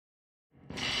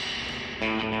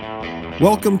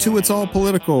Welcome to It's All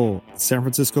Political, San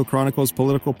Francisco Chronicle's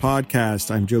political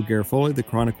podcast. I'm Joe Garofoli, the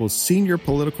Chronicle's senior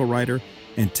political writer,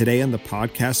 and today on the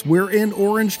podcast, we're in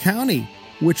Orange County,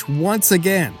 which once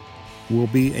again will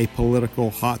be a political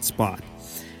hotspot.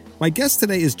 My guest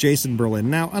today is Jason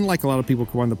Berlin. Now, unlike a lot of people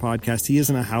who come on the podcast, he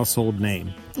isn't a household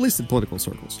name, at least in political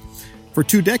circles. For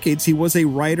 2 decades, he was a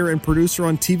writer and producer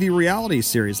on TV reality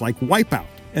series like Wipeout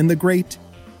and the great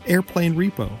Airplane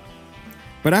Repo.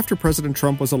 But after President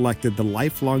Trump was elected, the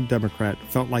lifelong Democrat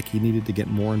felt like he needed to get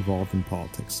more involved in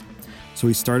politics. So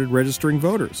he started registering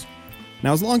voters.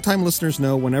 Now, as longtime listeners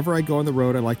know, whenever I go on the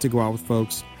road, I like to go out with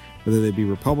folks, whether they be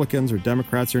Republicans or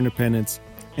Democrats or independents,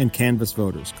 and canvass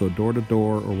voters, go door to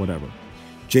door or whatever.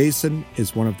 Jason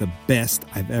is one of the best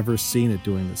I've ever seen at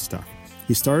doing this stuff.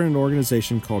 He started an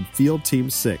organization called Field Team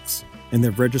 6, and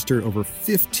they've registered over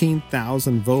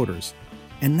 15,000 voters.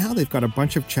 And now they've got a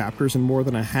bunch of chapters in more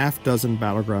than a half dozen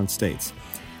battleground states.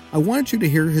 I wanted you to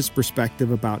hear his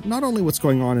perspective about not only what's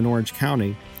going on in Orange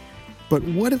County, but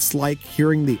what it's like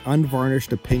hearing the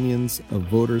unvarnished opinions of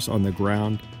voters on the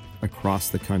ground across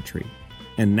the country.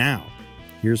 And now,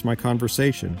 here's my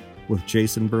conversation with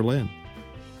Jason Berlin.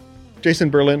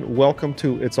 Jason Berlin, welcome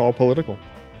to It's All Political.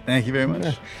 Thank you very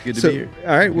much. Good to be here.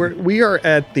 All right, we are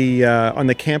at the on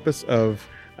the campus of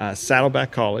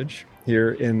Saddleback College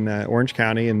here in Orange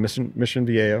County in Mission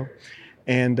Viejo,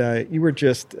 and you were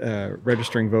just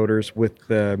registering voters with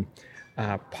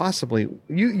possibly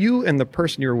you and the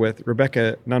person you were with,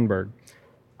 Rebecca Nunberg,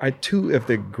 are 2 of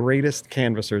the greatest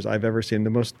canvassers I've ever seen.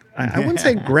 The most I wouldn't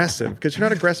say aggressive, because you're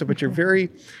not aggressive, but you're very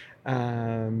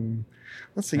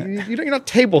let's see, you're not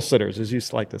table sitters, as you used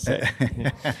to like to say.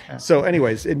 So,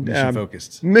 anyways, mission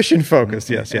focused. Mission focused,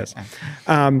 yes.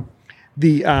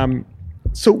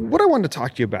 So what I wanted to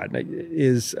talk to you about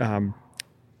is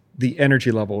the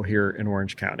energy level here in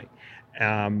Orange County.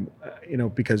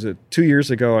 Because 2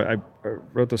 years ago, I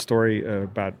wrote the story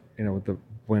about,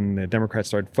 when the Democrats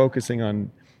started focusing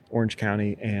on Orange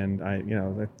County, and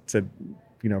I said,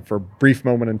 for a brief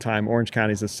moment in time, Orange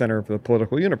County is the center of the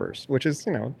political universe, which is,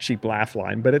 cheap laugh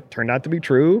line, but it turned out to be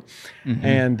true. Mm-hmm.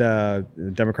 And the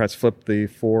Democrats flipped the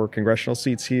 4 congressional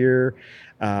seats here.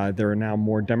 There are now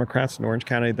more Democrats in Orange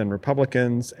County than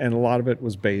Republicans, and a lot of it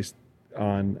was based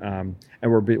on, it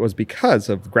was because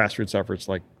of grassroots efforts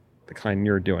like the kind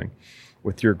you're doing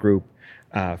with your group,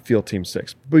 Field Team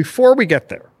 6. Before we get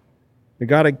there, we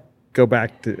got to go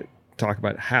back to talk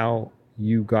about how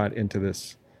you got into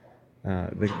this,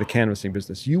 the canvassing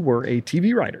business. You were a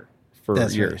TV writer for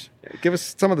years. Right. Give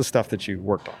us some of the stuff that you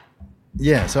worked on.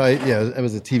 Yeah, so I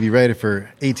was a TV writer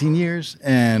for 18 years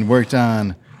and worked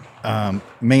on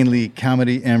mainly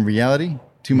comedy and reality.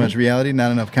 Too much reality,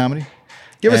 not enough comedy.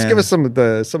 Give us some of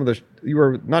the. You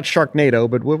were not Sharknado,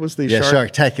 but what was the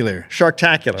Sharktacular. Shark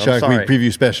Week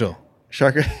preview special.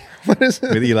 What is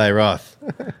it? With Eli Roth.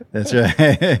 That's right.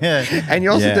 And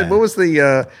you also did, what was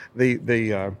the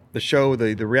show,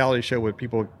 the reality show with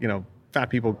people, fat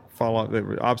people follow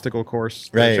the obstacle course.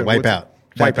 Right, Wipeout.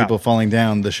 Fat people falling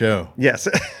down the show. Yes.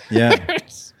 Yeah.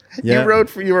 You wrote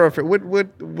for you wrote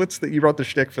the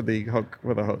shtick for the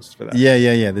host for that.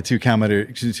 Yeah. The two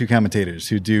commentators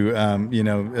who do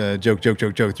joke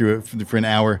through it for an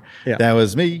hour. Yeah. That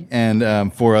was me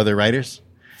and 4 other writers.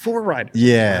 4 writers.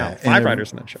 Yeah. Wow. 5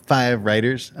 writers in that show. 5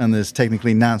 writers on this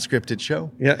technically non-scripted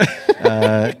show.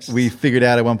 Yeah. We figured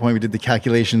out at one point, we did the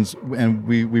calculations, and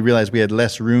we realized we had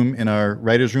less room in our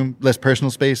writer's room, less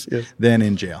personal space than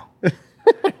in jail.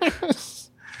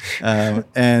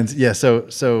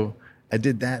 So I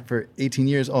did that for 18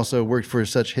 years. Also worked for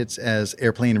such hits as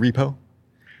Airplane Repo.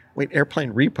 Wait,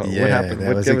 Airplane Repo? Yeah, what happened?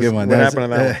 That was a good one. What happened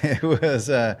on that one? It was.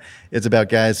 It's about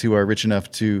guys who are rich enough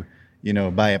to,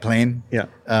 buy a plane. Yeah.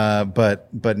 But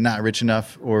not rich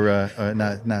enough or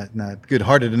not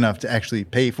good-hearted enough to actually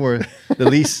pay for the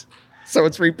lease. So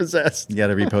it's repossessed. You got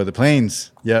to repo the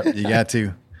planes. Yep, you got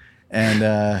to. And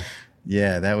that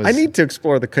was. I need to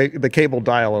explore the cable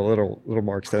dial a little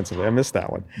more extensively. I missed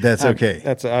that one. That's okay.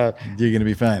 That's you're gonna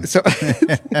be fine. So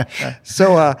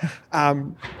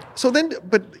then,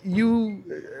 but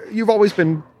you've always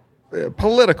been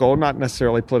political, not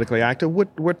necessarily politically active.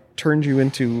 What turned you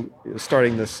into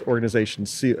starting this organization,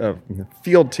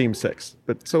 Field Team 6?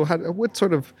 But so, what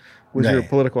sort of was your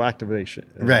political activation?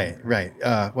 Right.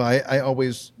 Well, I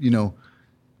always,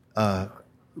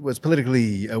 was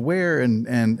politically aware and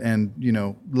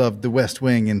loved the West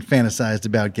Wing and fantasized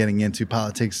about getting into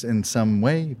politics in some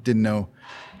way. Didn't know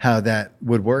how that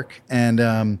would work, and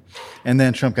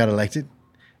then Trump got elected,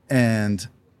 and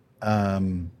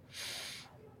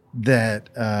that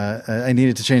I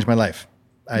needed to change my life.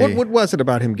 What was it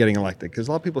about him getting elected? Because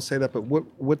a lot of people say that, but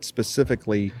what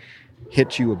specifically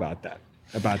hit you about that?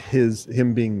 About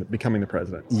him becoming the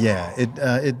president? Yeah,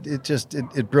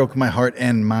 it broke my heart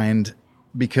and mind,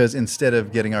 because instead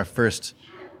of getting our first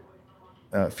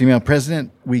female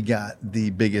president, we got the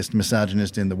biggest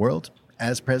misogynist in the world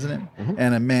as president,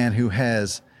 and a man who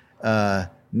has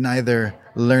neither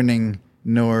learning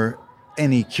nor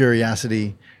any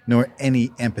curiosity nor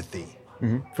any empathy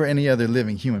for any other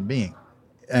living human being.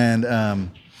 And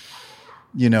I'm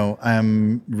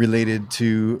related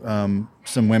to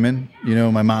some women.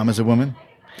 My mom is a woman,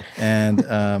 and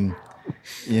and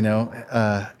you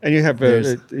have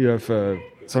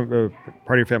some part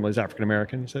of your family is African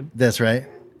American. You said that's right.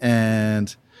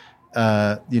 And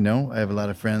I have a lot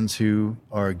of friends who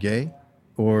are gay,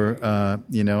 or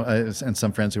and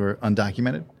some friends who are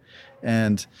undocumented,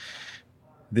 and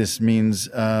this means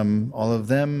all of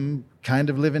them kind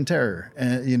of live in terror.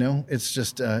 And it's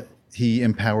just he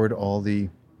empowered all the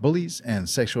bullies and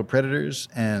sexual predators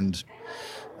and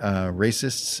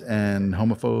racists and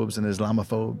homophobes and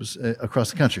Islamophobes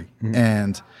across the country.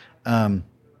 And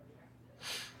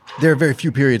there are very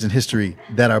few periods in history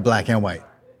that are black and white.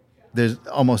 It's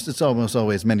almost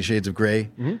always many shades of gray.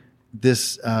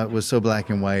 This was so black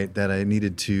and white that I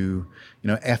needed to,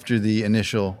 after the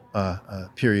initial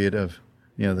period of,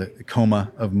 the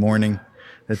coma of mourning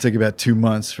that took about 2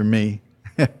 months for me,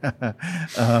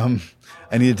 I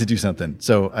needed to do something.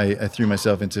 So I threw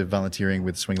myself into volunteering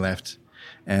with Swing Left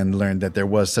and learned that there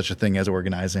was such a thing as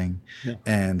organizing,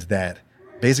 and that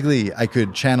basically I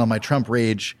could channel my Trump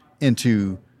rage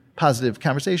into positive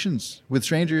conversations with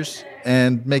strangers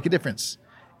and make a difference.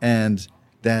 And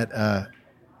that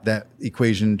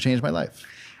equation changed my life.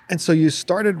 And so you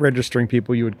started registering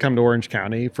people. You would come to Orange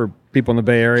County. For people in the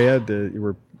Bay Area,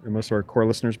 most of our core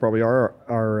listeners probably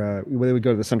they would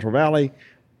go to the Central Valley.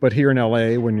 But here in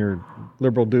LA, when you're a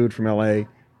liberal dude from LA,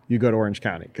 you go to Orange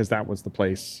County, because that was the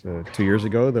place 2 years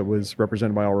ago that was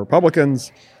represented by all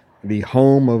Republicans, the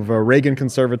home of Reagan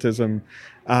conservatism.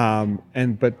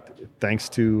 But thanks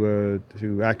to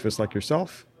activists like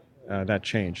yourself, that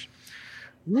changed.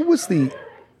 What was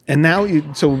and now you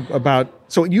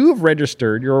have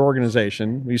registered your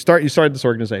organization. You started this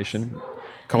organization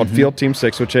called Field Team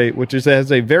 6, which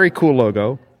has a very cool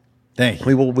logo. Thank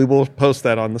you. We will post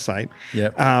that on the site.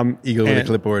 Yep. Eagle with a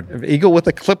clipboard. Eagle with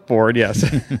a clipboard. Yes.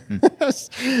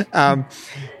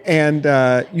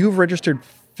 You've registered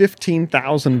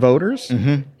 15,000 voters.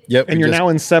 Yep. And you're now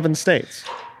in 7 states.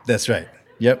 That's right.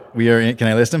 Yep. We are in. Can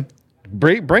I list them?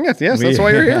 Bring it. Yes, that's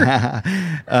why you're here.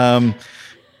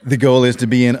 The goal is to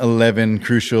be in 11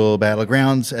 crucial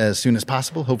battlegrounds as soon as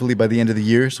possible, hopefully by the end of the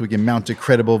year, so we can mount a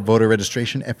credible voter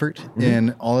registration effort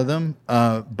in all of them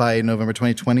by November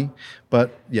 2020.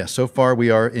 But yeah, so far we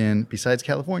are besides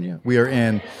California, we are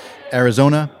in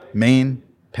Arizona, Maine,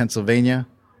 Pennsylvania,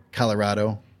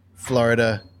 Colorado,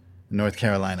 Florida, North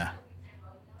Carolina.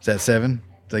 Is that 7?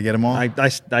 Did I get them all? I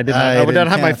would not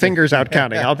have my fingers out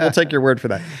counting. We'll take your word for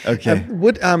that. Okay.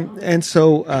 Let's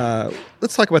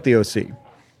talk about the OC.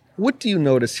 What do you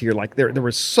notice here? Like there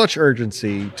was such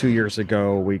urgency 2 years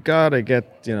ago. We got to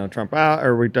get Trump out,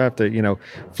 or we have to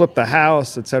flip the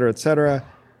House, et cetera, et cetera.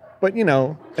 But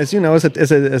as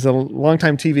a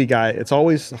longtime TV guy, it's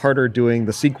always harder doing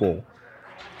the sequel.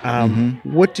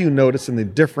 What do you notice in the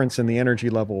difference in the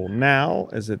energy level now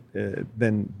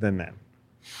than then?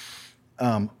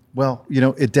 Well,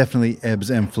 it definitely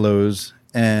ebbs and flows,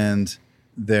 and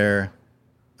there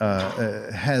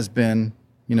has been.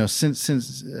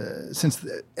 Since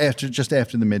after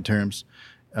the midterms,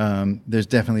 there's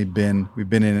definitely we've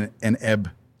been in an ebb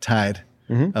tide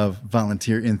of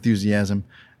volunteer enthusiasm,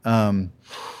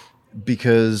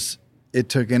 because it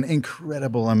took an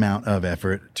incredible amount of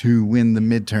effort to win the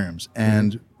midterms.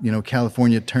 And,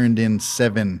 California turned in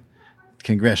 7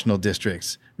 congressional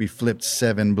districts. We flipped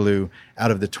 7 blue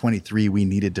out of the 23 we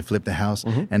needed to flip the House.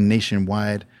 And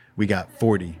nationwide, we got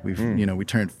 40. We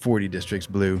turned 40 districts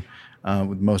blue.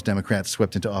 With most Democrats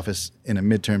swept into office in a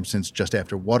midterm since just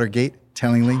after Watergate,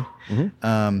 tellingly.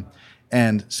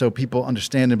 And so people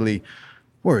understandably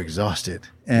were exhausted.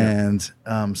 And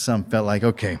some felt like,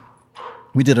 okay,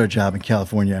 we did our job in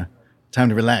California. Time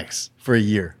to relax for a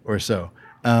year or so.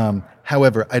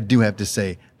 However, I do have to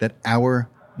say that our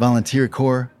volunteer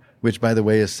corps which, by the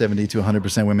way, is 70 to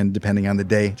 100% women, depending on the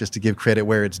day, just to give credit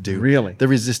where it's due. Really? The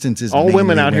resistance is all mainly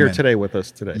women out here today with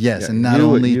us today. Yes, yeah. and not you,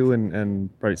 only... You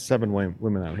and probably 7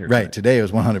 women out here Right, today it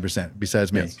was 100%,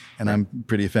 besides me. Yes. And I'm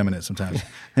pretty effeminate sometimes.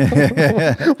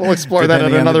 We'll explore that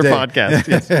on another podcast.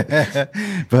 Yes.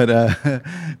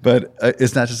 But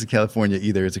it's not just in California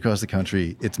either. It's across the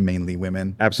country. It's mainly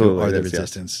women Absolutely, who are the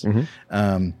resistance.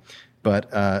 Yes.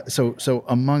 So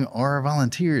among our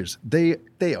volunteers, they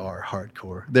are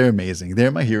hardcore. They're amazing.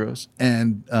 They're my heroes.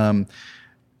 And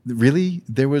really,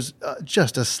 there was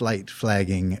just a slight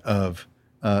flagging of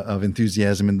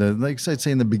enthusiasm in the, like I'd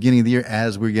say, in the beginning of the year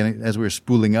as we're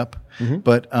spooling up. Mm-hmm.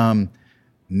 But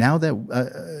now that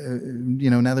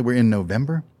now that we're in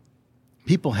November,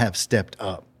 people have stepped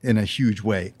up in a huge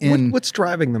way. What's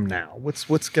driving them now?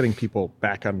 What's getting people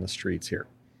back on the streets here?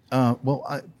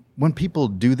 When people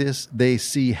do this, they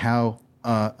see how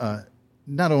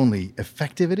not only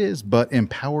effective it is, but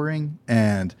empowering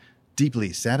and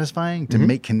deeply satisfying to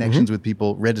make connections with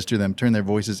people, register them, turn their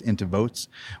voices into votes.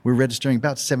 We're registering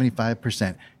about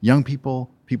 75% young people,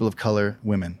 people of color,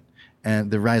 women, and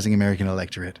the rising American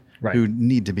electorate who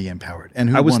need to be empowered.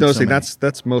 And who I was noticing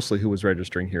that's mostly who was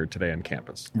registering here today on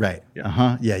campus. Right.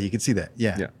 Yeah. Yeah, you can see that.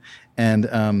 Yeah.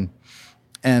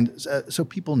 And so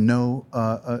people know,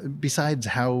 besides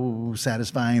how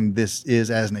satisfying this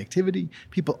is as an activity,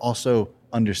 people also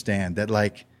understand that,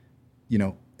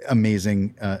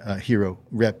 amazing hero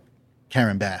Rep.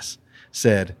 Karen Bass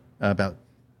said about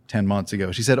 10 months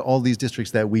ago. She said, all these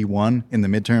districts that we won in the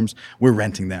midterms, we're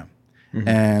renting them. Mm-hmm.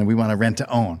 And we want to rent to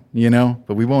own,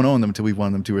 but we won't own them until we've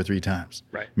won them 2 or 3 times.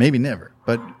 Right. Maybe never,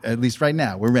 but at least right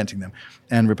now we're renting them.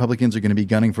 And Republicans are going to be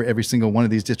gunning for every single one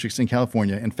of these districts in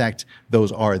California. In fact,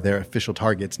 those are their official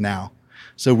targets now.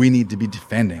 So we need to be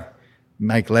defending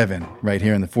Mike Levin right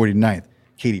here in the 49th,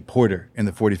 Katie Porter in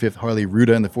the 45th, Harley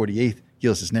Ruda in the 48th,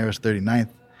 Gil Cisneros 39th,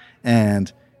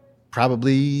 and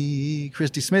probably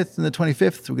Christy Smith in the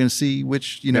 25th. We're going to see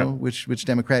which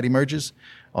Democrat emerges.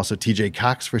 Also TJ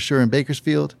Cox for sure in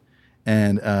Bakersfield,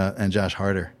 and Josh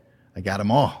Harder. I got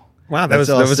them all. Wow, that was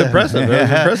impressive. That was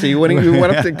impressive. You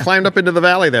went up and climbed up into the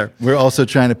valley there. We're also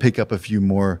trying to pick up a few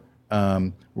more.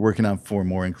 We're working on 4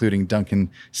 more, including Duncan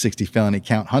 60 felony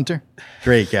count Hunter.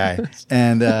 Great guy.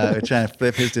 And we're trying to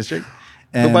flip his district.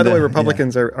 And, by the way,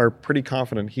 Republicans are pretty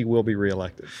confident he will be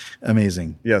reelected.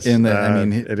 Amazing. Yes.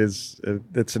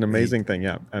 It's an amazing thing.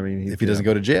 Yeah. I mean, if he doesn't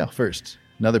go to jail first,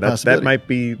 another possibility. That might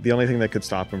be the only thing that could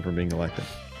stop him from being elected.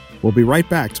 We'll be right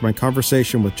back to my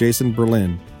conversation with Jason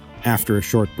Berlin after a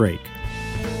short break.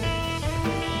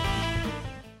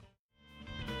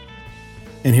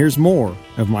 And here's more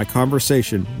of my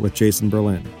conversation with Jason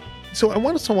Berlin. So I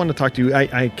also want to talk to you.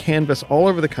 I canvass all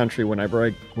over the country whenever I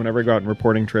go out on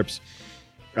reporting trips.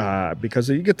 Because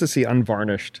you get to see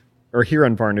unvarnished or hear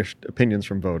unvarnished opinions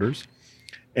from voters,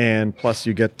 and plus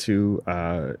you get to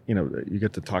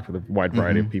talk with a wide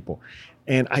variety of people.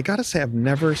 And I got to say, I've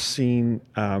never seen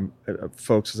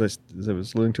folks, as I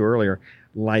was alluding to earlier,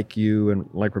 like you and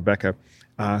like Rebecca,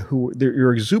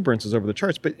 your exuberance is over the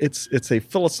charts. But it's a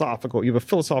philosophical. You have a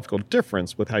philosophical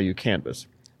difference with how you canvass.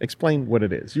 Explain what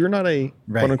it is. You're not a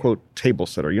quote unquote table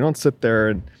sitter. You don't sit there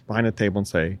and behind a table and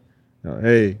say,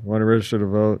 hey, want to register to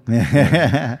vote?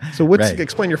 So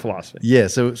explain your philosophy. Yeah,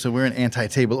 so we're an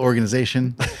anti-table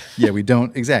organization. We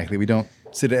don't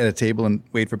sit at a table and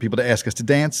wait for people to ask us to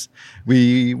dance.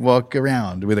 We walk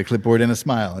around with a clipboard and a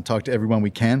smile and talk to everyone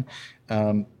we can.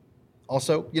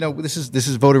 Also, this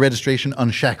is voter registration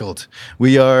unshackled.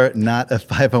 We are not a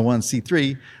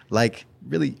 501c3 like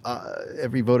really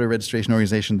every voter registration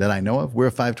organization that I know of. We're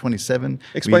a 527.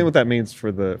 Explain what that means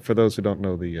for those who don't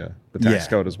know the tax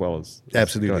code as well as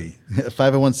absolutely.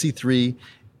 501c3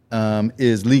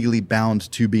 is legally bound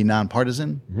to be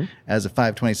nonpartisan. Mm-hmm. As a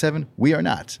 527, we are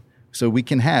not. So we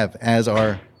can have as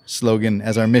our slogan,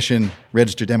 as our mission,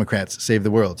 register Democrats, save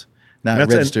the world. Not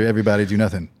register everybody, do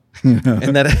nothing.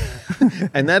 and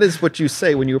that is what you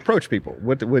say when you approach people.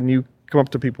 When you come up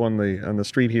to people on the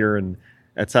street here and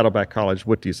at Saddleback College,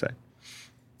 what do you say?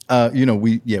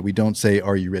 We don't say,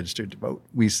 "Are you registered to vote?"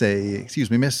 We say,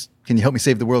 "Excuse me, miss, can you help me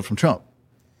save the world from Trump?"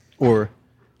 Or,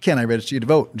 "Can I register you to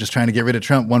vote? I'm just trying to get rid of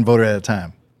Trump, one voter at a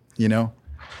time."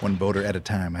 One voter at a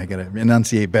time. I got to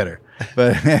enunciate better.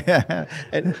 But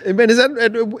and is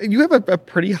that you have a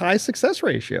pretty high success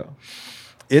ratio?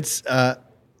 It's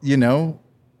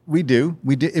we do.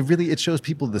 It shows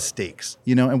people the stakes.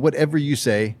 And whatever you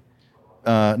say.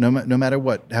 No matter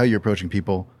how you're approaching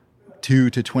people,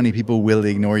 2 to 20 people will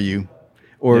ignore you,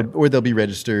 or they'll be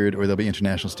registered, or they'll be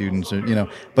international students, or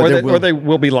But or they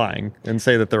will be lying and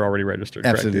say that they're already registered.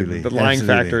 Absolutely, correct? The lying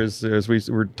factor is, as we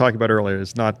were talking about earlier,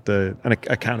 is not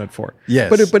accounted for. Yes,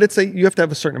 but you have to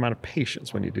have a certain amount of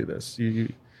patience when you do this.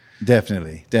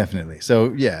 Definitely. So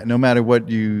no matter what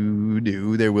you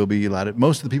do, there will be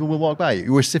most of the people will walk by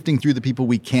you. We're sifting through the people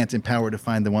we can't empower to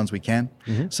find the ones we can.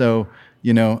 Mm-hmm. So,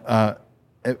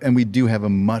 and we do have a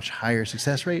much higher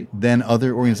success rate than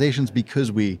other organizations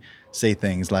because we say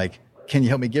things like, "Can you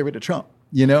help me get rid of Trump?"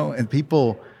 And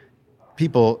people,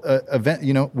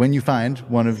 when you find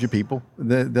one of your people,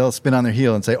 they'll spin on their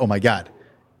heel and say, "Oh my God,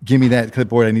 give me that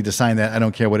clipboard. I need to sign that. I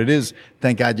don't care what it is.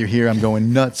 Thank God you're here. I'm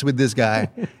going nuts with this guy,"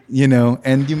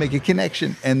 and you make a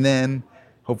connection. And then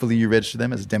hopefully you register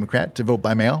them as a Democrat to vote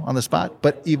by mail on the spot.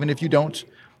 But even if you don't,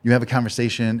 you have a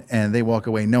conversation and they walk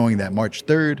away knowing that March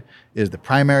 3rd is the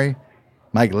primary.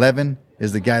 Mike Levin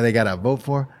is the guy they got to vote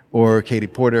for, or Katie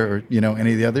Porter, or,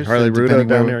 any of the others. Harley Ruda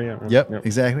down there, yeah. Yep,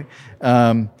 exactly.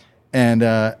 And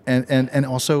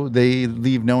also they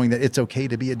leave knowing that it's okay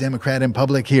to be a Democrat in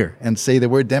public here and say the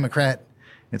word Democrat.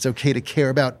 It's okay to care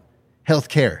about health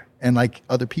care and like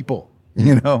other people,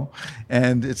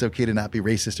 and it's okay to not be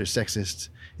racist or sexist.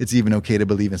 It's even okay to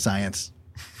believe in science,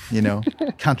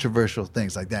 controversial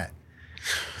things like that.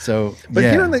 So, but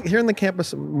here in the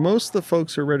campus, most of the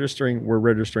folks who were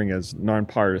registering as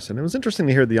nonpartisan. It was interesting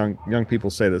to hear the young people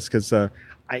say this because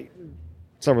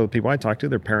several of the people I talked to,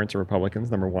 their parents are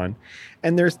Republicans, number one,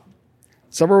 and there's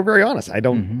several were very honest.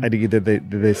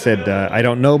 They said I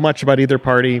don't know much about either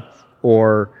party,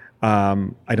 or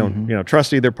I don't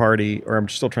trust either party, or I'm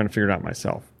still trying to figure it out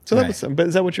myself. So but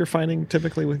is that what you're finding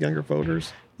typically with younger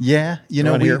voters? Yeah,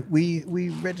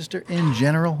 we register in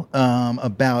general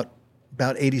about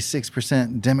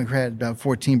 86% Democrat, about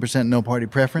 14% no party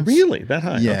preference. Really? That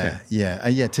high? Yeah,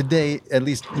 okay. Yeah. Today, at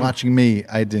least watching me,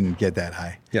 I didn't get that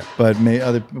high. Yeah. But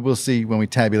we'll see when we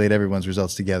tabulate everyone's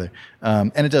results together.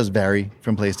 And it does vary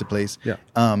from place to place. Yeah.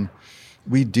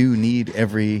 We do need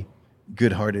every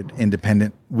good-hearted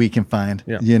independent we can find,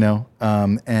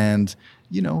 and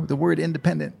the word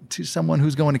independent to someone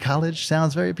who's going to college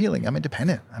sounds very appealing. I'm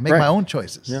independent. I make my own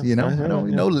choices. Yeah.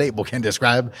 No label can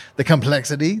describe the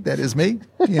complexity that is me.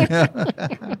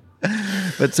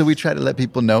 But so we try to let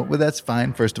people know. Well, that's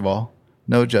fine. First of all,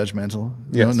 no judgmental.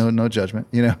 Yes. No judgment.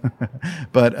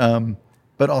 But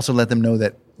also let them know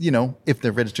that if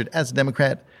they're registered as a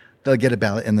Democrat, they'll get a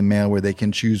ballot in the mail where they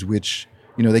can choose which.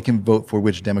 They can vote for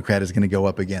which Democrat is going to go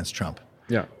up against Trump.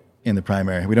 Yeah. In the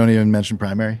primary. We don't even mention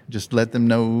primary. Just let them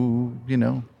know,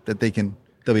 that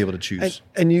they'll be able to choose.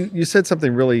 And you said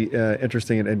something really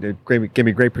interesting and it gave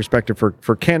me great perspective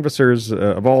for canvassers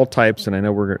of all types. And I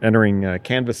know we're entering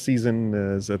canvass season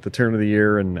is at the turn of the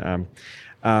year. And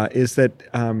is that,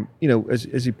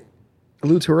 as you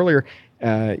alluded to earlier,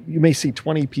 you may see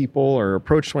 20 people or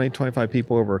approach 20, 25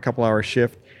 people over a couple hour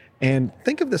shift. And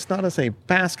think of this not as a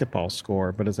basketball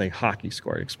score, but as a hockey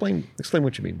score. Explain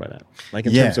what you mean by that, like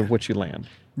in terms of what you land.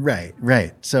 Right.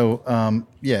 So,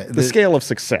 the scale of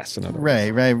success, in other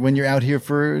words. Right. When you're out here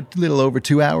for a little over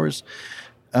 2 hours,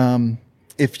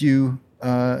 if you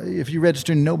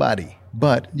register nobody,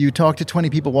 but you talk to 20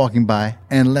 people walking by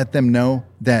and let them know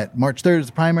that March 3rd is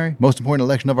the primary, most important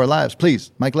election of our lives.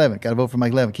 Please, Mike Levin, got to vote for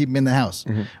Mike Levin. Keep him in the House.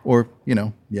 Mm-hmm. Or,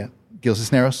 Gil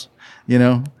Cisneros,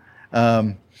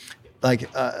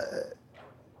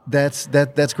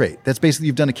 that's great. That's basically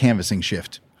you've done a canvassing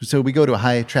shift. So we go to a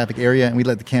high traffic area and we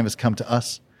let the canvas come to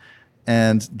us,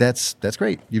 and that's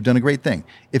great. You've done a great thing.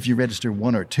 If you register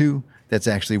 1 or 2, that's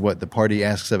actually what the party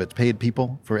asks of its paid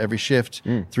people for every shift.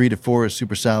 3 to 4 is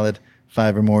super solid.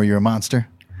 5 or more, you're a monster.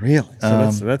 Really?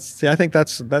 So that's I think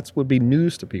that's would be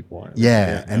news to people.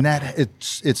 Yeah. And that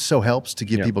it so helps to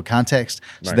give people context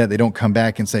so that they don't come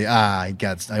back and say, I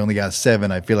only got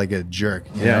 7. I feel like a jerk.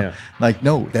 You know? Like,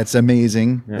 no, that's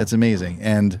amazing. Yeah. That's amazing.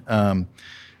 And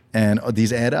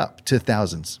these add up to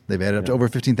thousands. They've added up to over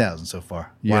 15,000 so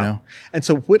far. You know? And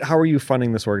so how are you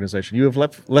funding this organization? You have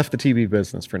left the TV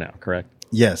business for now, correct?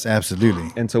 Yes, absolutely.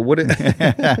 And so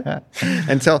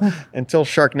until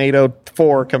Sharknado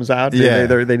 4 comes out,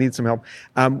 they need some help.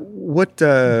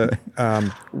 So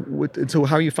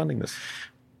how are you funding this?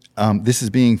 This is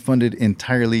being funded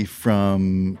entirely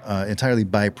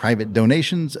by private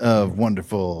donations of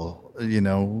wonderful,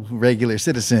 regular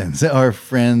citizens, our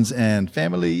friends and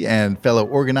family and fellow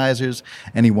organizers,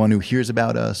 anyone who hears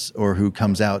about us or who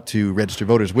comes out to register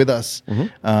voters with us.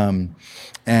 Mm-hmm.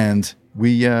 And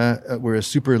we're a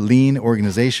super lean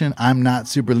organization. I'm not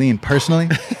super lean personally,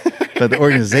 but the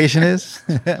organization is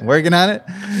working on it.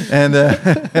 And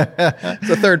it's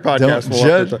a third podcast.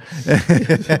 Don't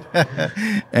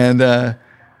judge.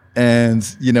 And,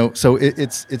 so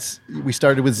we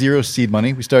started with zero seed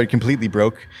money. We started completely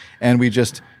broke, and we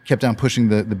just kept on pushing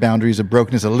the boundaries of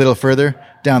brokenness a little further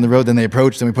down the road. Then they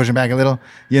approached, and we push them back a little.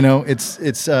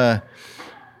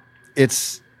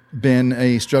 It's been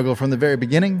a struggle from the very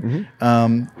beginning.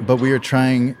 But we are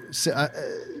trying,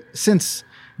 since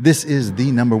this is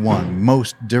the number one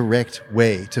most direct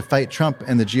way to fight Trump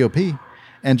and the GOP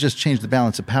and just change the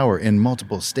balance of power in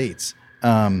multiple states.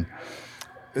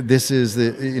 This is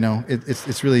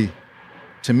it's really,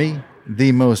 to me,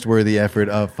 the most worthy effort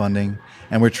of funding,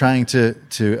 and we're trying to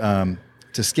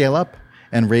scale up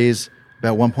and raise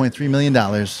about $1.3 million.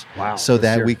 Wow! So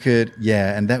that we could,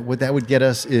 and what that would get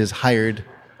us is hired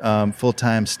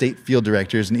full-time state field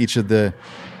directors in each of the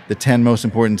 10 most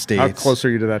important states. How close are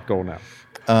you to that goal now?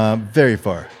 Very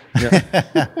far.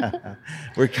 Yeah.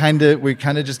 We're kind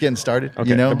of just getting started.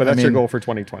 Okay, but that's your goal for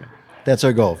 2020. That's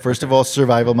our goal. First of all,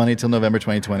 survival money till November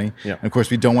 2020. Yeah. And of course,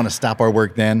 we don't want to stop our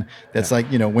work then. That's like,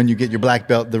 when you get your black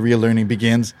belt, the real learning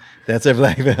begins. That's our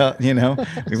black belt, We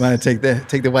want to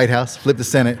take the White House, flip the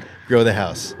Senate, grow the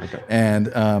House. Okay. And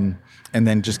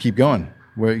then just keep going.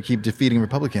 We keep defeating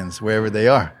Republicans wherever they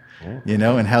are,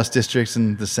 in House districts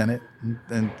and the Senate,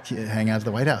 and hang out at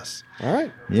the White House. All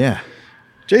right. Yeah.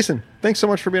 Jason, thanks so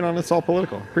much for being on It's All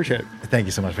Political. Appreciate it. Thank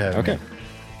you so much for having me.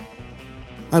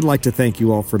 I'd like to thank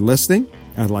you all for listening.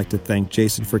 I'd like to thank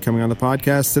Jason for coming on the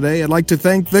podcast today. I'd like to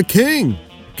thank the King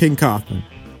Kaufman,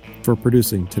 for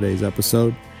producing today's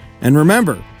episode. And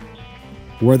remember,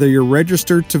 whether you're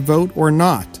registered to vote or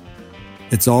not,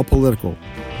 it's all political.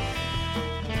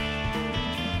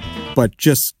 But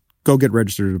just go get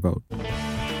registered to vote.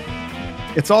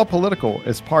 It's All Political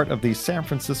is part of the San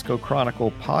Francisco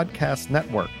Chronicle podcast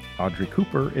network. Audrey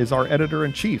Cooper is our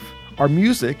editor-in-chief. Our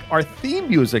theme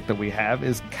music that we have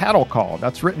is Cattle Call.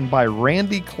 That's written by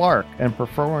Randy Clark and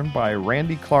performed by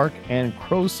Randy Clark and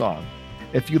Crow Song.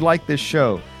 If you like this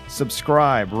show,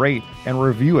 subscribe, rate, and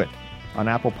review it on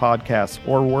Apple Podcasts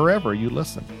or wherever you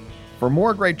listen. For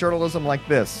more great journalism like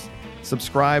this,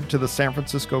 subscribe to the San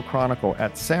Francisco Chronicle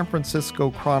at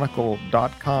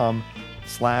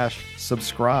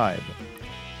sanfranciscochronicle.com/subscribe.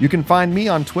 You can find me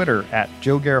on Twitter at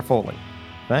Joe Garofoli.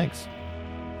 Thanks.